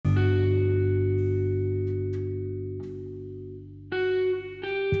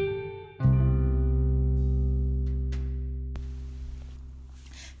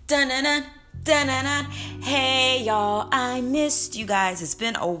Dun-dun-dun, dun-dun-dun. Hey y'all, I missed you guys. It's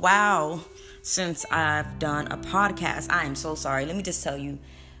been a while since I've done a podcast. I am so sorry. Let me just tell you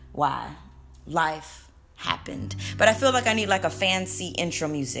why. Life happened. But I feel like I need like a fancy intro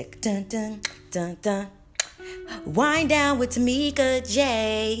music. Dun dun dun dun. Wind down with Tamika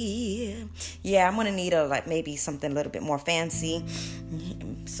J. Yeah, I'm gonna need maybe something a little bit more fancy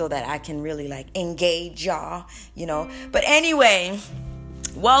so that I can really engage y'all, But anyway,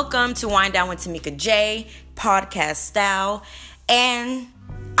 welcome to Wind Down with Tamika J, podcast style. And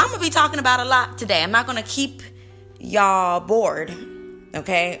I'm gonna be talking about a lot today. I'm not gonna keep y'all bored,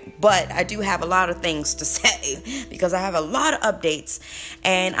 okay? But I do have a lot of things to say because I have a lot of updates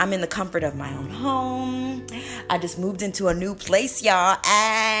and I'm in the comfort of my own home. I just moved into a new place, y'all.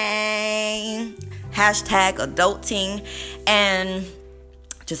 Hashtag adulting, and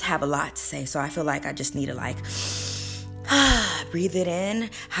just have a lot to say. So I feel like I just need to breathe it in.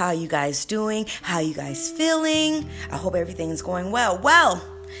 How you guys doing? How you guys feeling? I hope everything's going well. Well,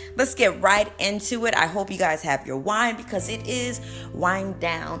 let's get right into it. I hope you guys have your wine because it is Wind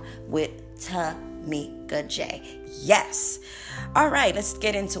Down with Tamika J. Yes. All right, let's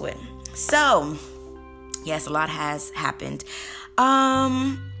get into it. So, yes, a lot has happened.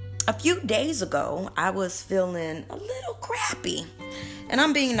 A few days ago, I was feeling a little crappy. And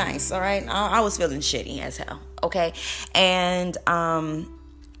I'm being nice, all right? I was feeling shitty as hell, okay? And I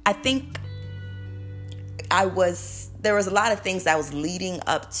think there was a lot of things that was leading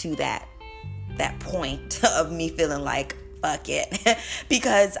up to that point of me feeling like, fuck it.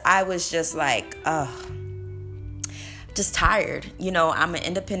 Because I was just just tired. I'm an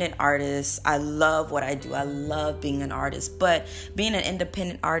independent artist. I love what I do. I love being an artist. But being an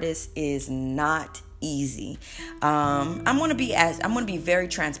independent artist is not easy. I'm gonna be very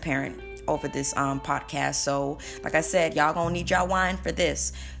transparent over this podcast. So like I said, y'all gonna need y'all wine for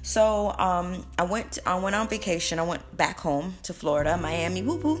this. So I went on vacation. I went back home to Florida, Miami,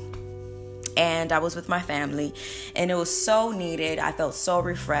 whoop whoop. And I was with my family, and it was so needed. I felt so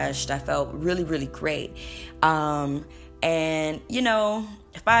refreshed. I felt really, really great. And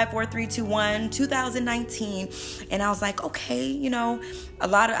 5, 4, 3, 2, 1, 2019. And I was like, okay,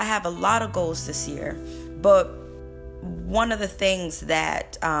 I have a lot of goals this year. But one of the things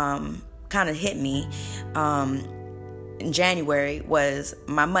that kind of hit me in January was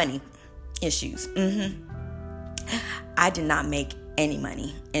my money issues. I did not make any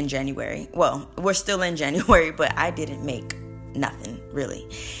money in January. Well, we're still in January, but I didn't make nothing really.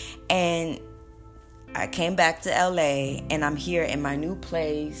 And I came back to LA, and I'm here in my new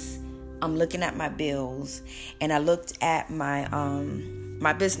place. I'm looking at my bills, and I looked at my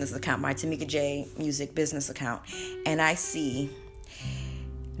my business account, my Tamika J Music business account, and I see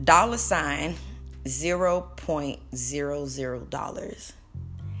 $0.00.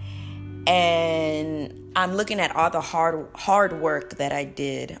 And I'm looking at all the hard work that I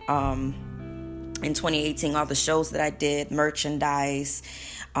did in 2018, all the shows that I did, merchandise,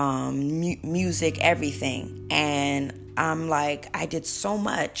 music, everything. And I'm like, I did so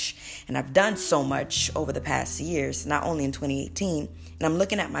much, and I've done so much over the past years, not only in 2018. And I'm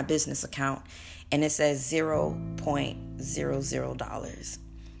looking at my business account, and it says $0.00.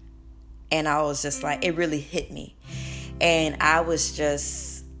 And I was just like, it really hit me. And I was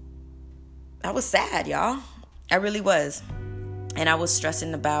sad, y'all. I really was. And I was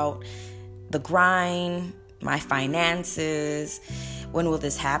stressing about the grind, my finances. When will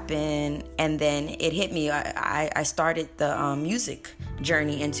this happen? And then it hit me. I started the music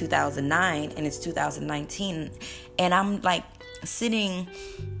journey in 2009, and it's 2019. And I'm sitting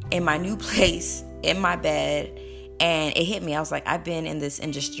in my new place in my bed, and it hit me. I was like, I've been in this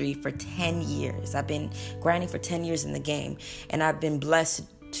industry for 10 years. I've been grinding for 10 years in the game, and I've been blessed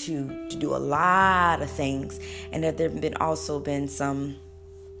to do a lot of things. And that there have also been some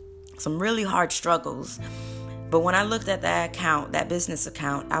really hard struggles. But when I looked at that account, that business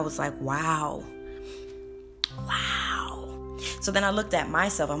account, I was like, wow. So then I looked at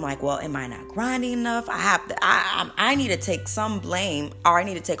myself. I'm like, well, am I not grinding enough? I need to take some blame, or I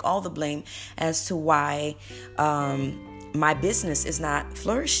need to take all the blame as to why my business is not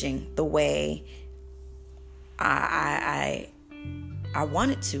flourishing the way I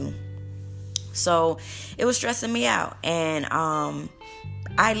wanted to. So it was stressing me out. And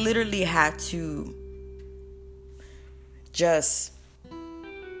I literally had to just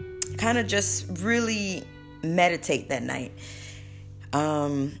really meditate that night.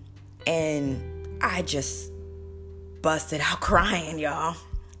 And I just busted out crying, y'all.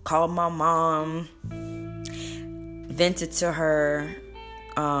 Called my mom, vented to her,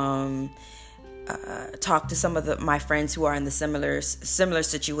 talk to some of my friends who are in the similar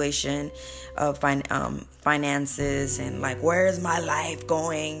situation of finances and like, where's my life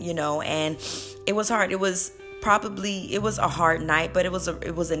going, and it was hard. It was a hard night, but it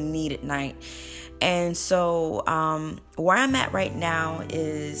was a needed night. And so where I'm at right now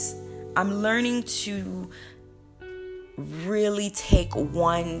is I'm learning to really take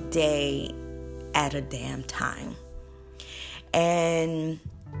one day at a damn time. And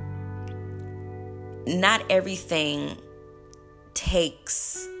not everything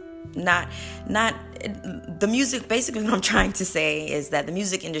takes, not the music. Basically what I'm trying to say is that the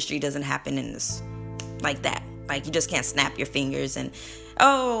music industry doesn't happen in this like that. Like, you just can't snap your fingers and,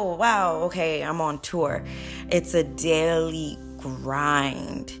 oh wow, okay, I'm on tour. It's a daily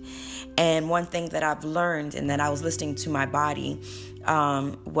grind. And one thing that I've learned, and that I was listening to my body,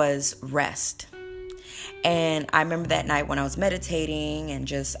 was rest. And I remember that night when I was meditating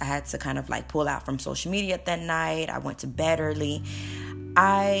and I had to kind of like pull out from social media that night. I went to bed early.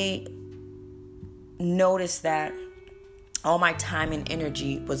 I noticed that all my time and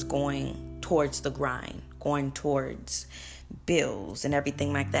energy was going towards the grind, going towards bills and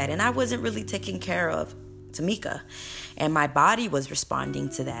everything like that. And I wasn't really taking care of Tamika. And my body was responding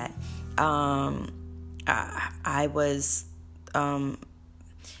to that. I was...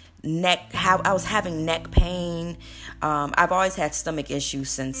 I was having neck pain. I've always had stomach issues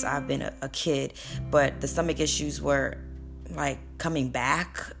since I've been a kid, but the stomach issues were like coming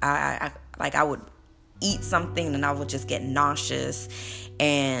back. I would eat something and I would just get nauseous,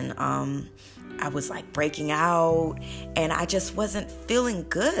 and I was like breaking out, and I just wasn't feeling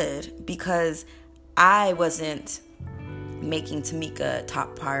good because I wasn't making Tamika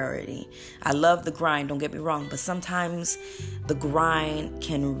top priority. I love the grind, don't get me wrong, but sometimes the grind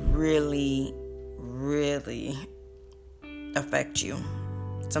can really, really affect you.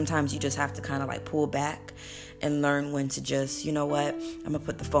 Sometimes you just have to kind of like pull back and learn when to just, you know what, I'm gonna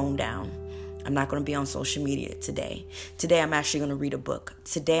put the phone down. I'm not going to be on social media today. Today, I'm actually going to read a book.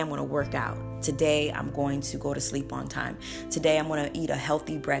 Today, I'm going to work out. Today, I'm going to go to sleep on time. Today, I'm going to eat a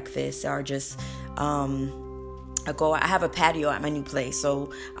healthy breakfast, or just I have a patio at my new place,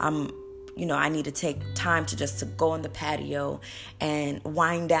 so I need to take time to go on the patio and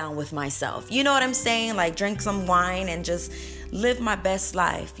wind down with myself. You know what I'm saying? Like, drink some wine and just live my best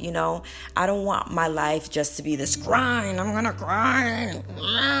life. I don't want my life just to be this grind. I'm gonna grind.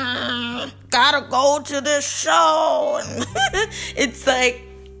 Gotta go to this show. It's like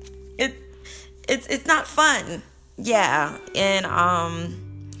it's not fun. Yeah, and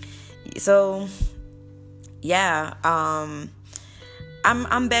so. Yeah, I'm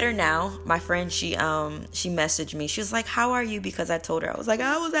better now. My friend, she messaged me. She was like, "How are you?" Because I told her, I was like,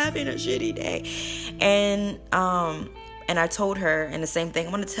 I was having a shitty day, and I told her, and the same thing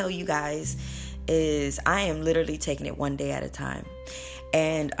I want to tell you guys is I am literally taking it one day at a time.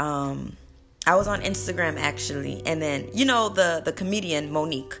 And I was on Instagram actually, and then the comedian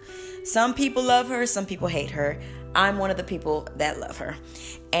Monique. Some people love her, some people hate her. I'm one of the people that love her.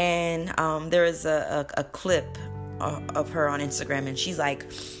 And there is a clip of her on Instagram, and she's like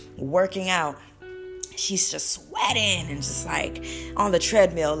working out. She's just sweating and just like on the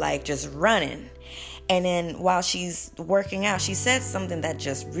treadmill, like just running. And then while she's working out, she said something that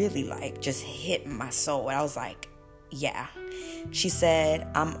just really like just hit my soul. And I was like, yeah. She said,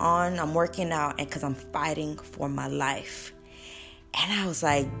 I'm working out and because I'm fighting for my life. And I was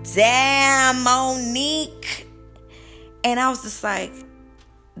like, damn, Monique. And I was just like,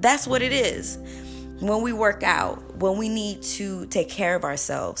 that's what it is. When we work out, when we need to take care of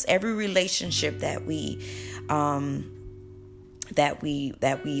ourselves, every relationship that we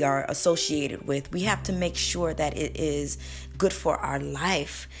are associated with, we have to make sure that it is good for our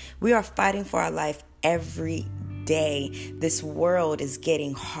life. We are fighting for our life every day. This world is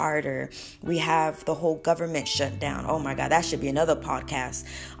getting harder. We have the whole government shut down. Oh my God, that should be another podcast.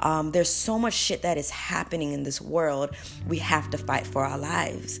 There's so much shit that is happening in this world. We have to fight for our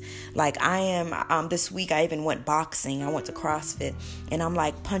lives. Like I am, this week I even went boxing. I went to CrossFit and I'm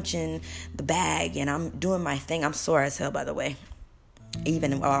like punching the bag and I'm doing my thing. I'm sore as hell, by the way.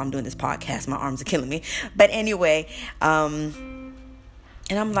 Even while I'm doing this podcast, my arms are killing me. But anyway,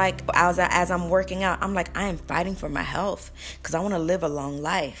 and I'm like, as I'm working out, I'm like, I am fighting for my health because I want to live a long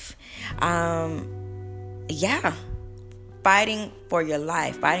life. Fighting for your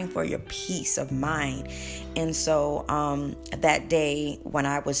life, fighting for your peace of mind. And so that day when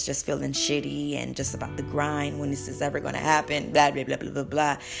I was just feeling shitty and just about the grind, when this is ever going to happen, blah, blah, blah, blah, blah,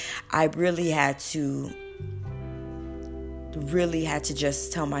 blah, I really had to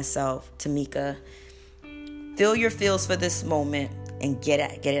just tell myself, Tamika, feel your feels for this moment and get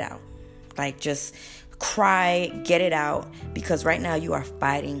it out. Like, just cry, get it out, because right now you are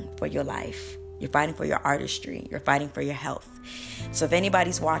fighting for your life. You're fighting for your artistry. You're fighting for your health. So if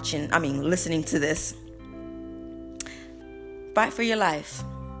anybody's listening to this, fight for your life.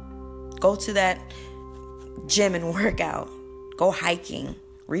 Go to that gym and work out. Go hiking.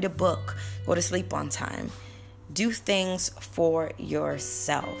 Read a book. Go to sleep on time. Do things for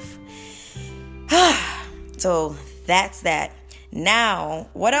yourself. So that's that. Now,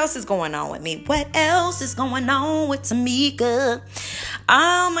 what else is going on with me? What else is going on with Tamika?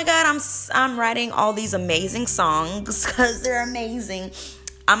 Oh my God, I'm writing all these amazing songs because they're amazing.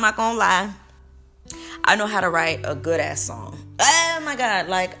 I'm not gonna lie. I know how to write a good ass song. Oh my God,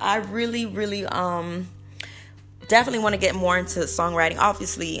 like I really definitely want to get more into songwriting.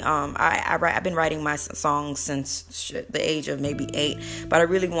 Obviously, I've been writing my songs since the age of maybe 8, but I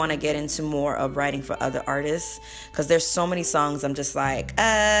really want to get into more of writing for other artists, because there's so many songs I'm just like, okay,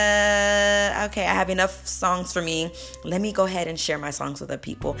 I have enough songs for me. Let me go ahead and share my songs with other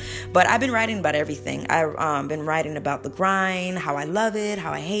people. But I've been writing about everything. I've been writing about the grind, how I love it,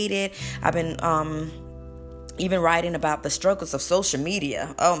 how I hate it. I've been even writing about the struggles of social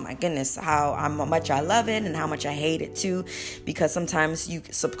media. Oh my goodness, how much I love it and how much I hate it too, because sometimes you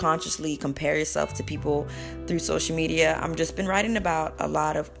subconsciously compare yourself to people through social media. I'm just been writing about a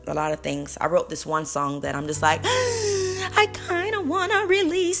lot of things. I wrote this one song that I'm just like, I kind of want to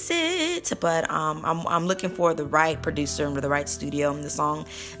release it, but I'm looking for the right producer and the right studio. And the song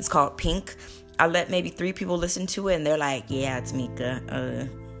is called Pink. I let maybe 3 people listen to it and they're like, yeah, Tamika,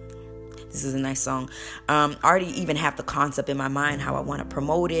 this is a nice song. I already even have the concept in my mind, how I want to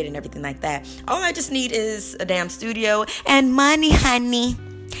promote it and everything like that. All I just need is a damn studio and money, honey.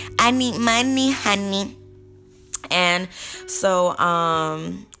 I need money, honey. And so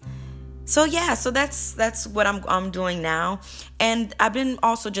that's what I'm doing now. And I've been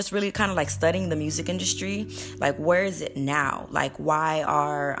also just really kind of like studying the music industry. Like, where is it now? Like, why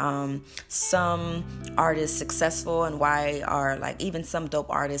are some artists successful and why are like even some dope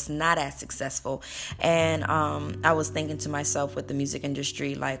artists not as successful? And I was thinking to myself, with the music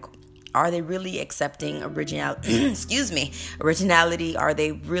industry, like, are they really accepting originality? Originality? Are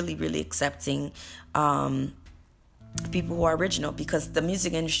they really accepting people who are original? Because the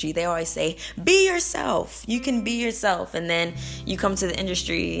music industry, they always say, be yourself. You can be yourself. And then you come to the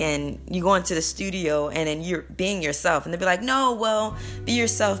industry and you go into the studio and then you're being yourself. And they'll be like, no, well, be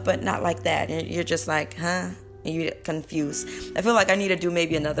yourself, but not like that. And you're just like, huh? And you get confused. I feel like I need to do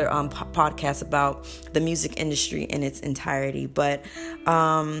maybe another podcast about the music industry in its entirety. But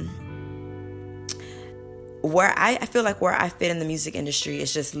where I feel like where I fit in the music industry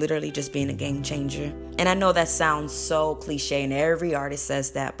is just literally just being a game changer. And I know that sounds so cliche and every artist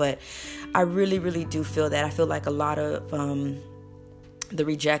says that, but I really do feel that. I feel like a lot of the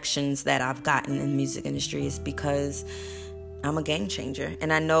rejections that I've gotten in the music industry is because I'm a game changer.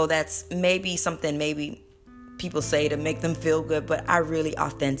 And I know that's maybe something maybe people say to make them feel good, but I really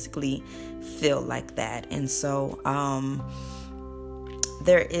authentically feel like that. And so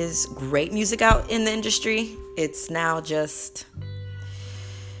there is great music out in the industry. It's now just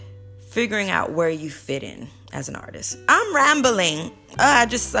figuring out where you fit in as an artist. I'm rambling. I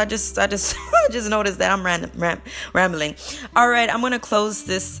just noticed that I'm rambling. All right, I'm gonna close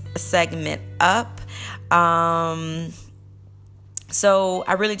this segment up. So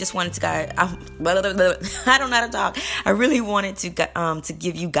I really just wanted to I don't know how to talk. I really wanted to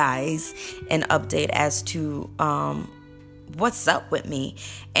give you guys an update as to what's up with me.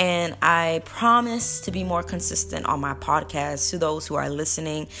 And I promise to be more consistent on my podcast to those who are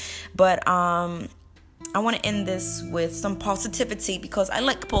listening. But I want to end this with some positivity, because I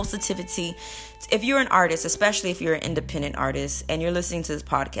like positivity. If you're an artist, especially if you're an independent artist and you're listening to this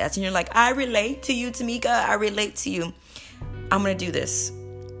podcast and you're like, I relate to you, Tamika, I relate to you. I'm going to do this.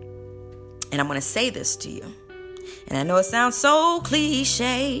 And I'm going to say this to you. And I know it sounds so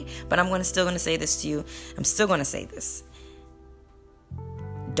cliche, but I'm still going to say this to you. I'm still going to say this.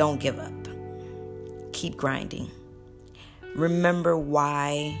 Don't give up. Keep grinding. Remember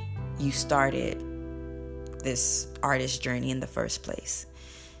why you started this artist journey in the first place.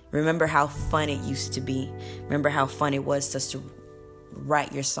 Remember how fun it used to be. Remember how fun it was just to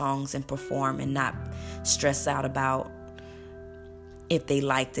write your songs and perform and not stress out about if they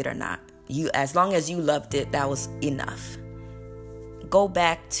liked it or not. As long as you loved it, that was enough. Go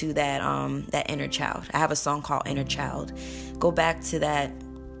back to that inner child. I have a song called Inner Child. Go back to that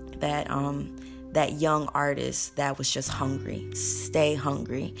young artist that was just hungry. Stay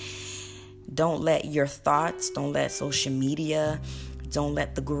hungry. Don't let your thoughts, don't let social media, don't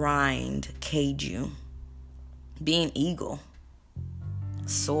let the grind cage you. Be an eagle.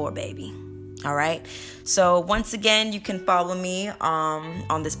 soar, baby. All right. So once again, you can follow me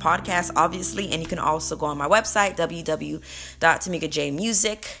on this podcast, obviously, and you can also go on my website,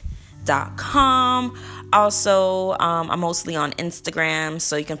 www.tamikajmusic.com. Also, I'm mostly on Instagram,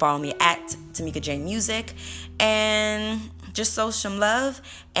 so you can follow me at Tamika J Music, and just show some love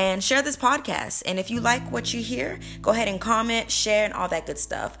and share this podcast. And if you like what you hear, go ahead and comment, share, and all that good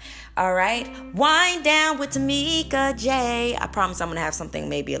stuff. All right. Wind down with Tamika J. I promise I'm going to have something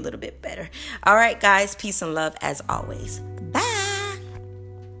maybe a little bit better. All right, guys. Peace and love as always.